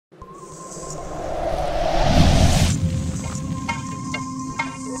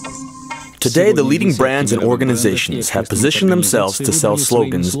Today, the leading brands and organizations have positioned themselves to sell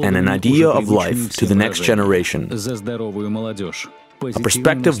slogans and an idea of life to the next generation. A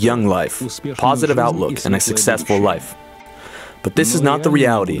perspective young life, positive outlook, and a successful life. But this is not the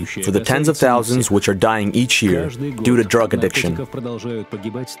reality for the tens of thousands which are dying each year due to drug addiction.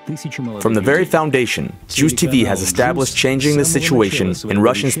 From the very foundation, Juce TV has established changing this situation in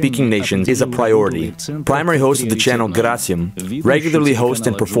Russian-speaking nations is a priority. Primary host of the channel Akcii regularly hosts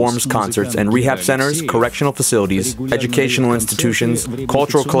and performs concerts in rehab centers, correctional facilities, educational institutions,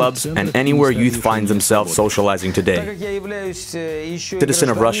 cultural clubs, and anywhere youth finds themselves socializing today. Citizen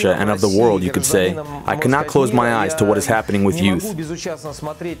of Russia and of the world, you could say, I cannot close my eyes to what is happening with youth.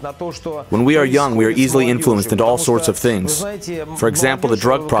 When we are young, we are easily influenced into all sorts of things. For example, the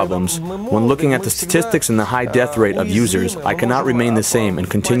drug problems. When looking at the statistics and the high death rate of users, I cannot remain the same and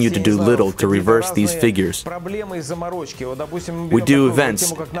continue to do little to reverse these figures. We do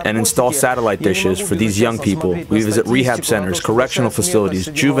events and install satellite dishes for these young people. We visit rehab centers, correctional facilities,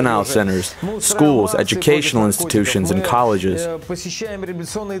 juvenile centers, schools, educational institutions, and colleges.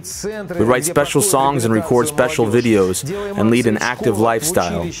 We write special songs and record special videos and lead an active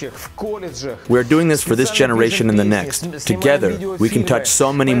lifestyle. We are doing this for this generation and the next. Together, we can touch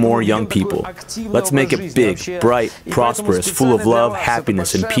so many more young people. Let's make it big, bright, prosperous, full of love,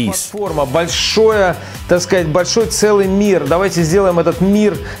 happiness, and peace. Большой целый мир. Давайте сделаем этот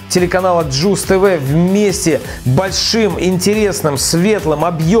мир телеканала Juce TV вместе большим, интересным, светлым,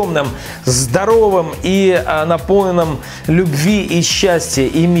 объемным, здоровым и наполненным любви и счастья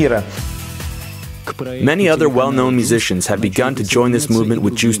и мира. Many other well-known musicians have begun to join this movement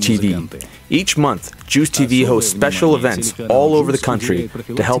with Juce TV. Each month, Juce TV hosts special events all over the country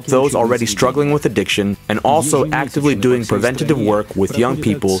to help those already struggling with addiction and also actively doing preventative work with young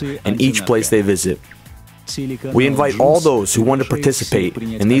people in each place they visit. We invite all those who want to participate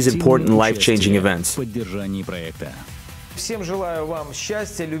in these important life-changing events. Всем желаю вам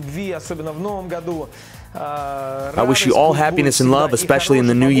счастья, любви, особенно в новом году. I wish you all happiness and love, especially in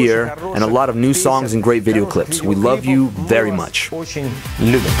the new year, and a lot of new songs and great video clips. We love you very much. Очень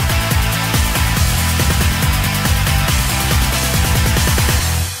любим.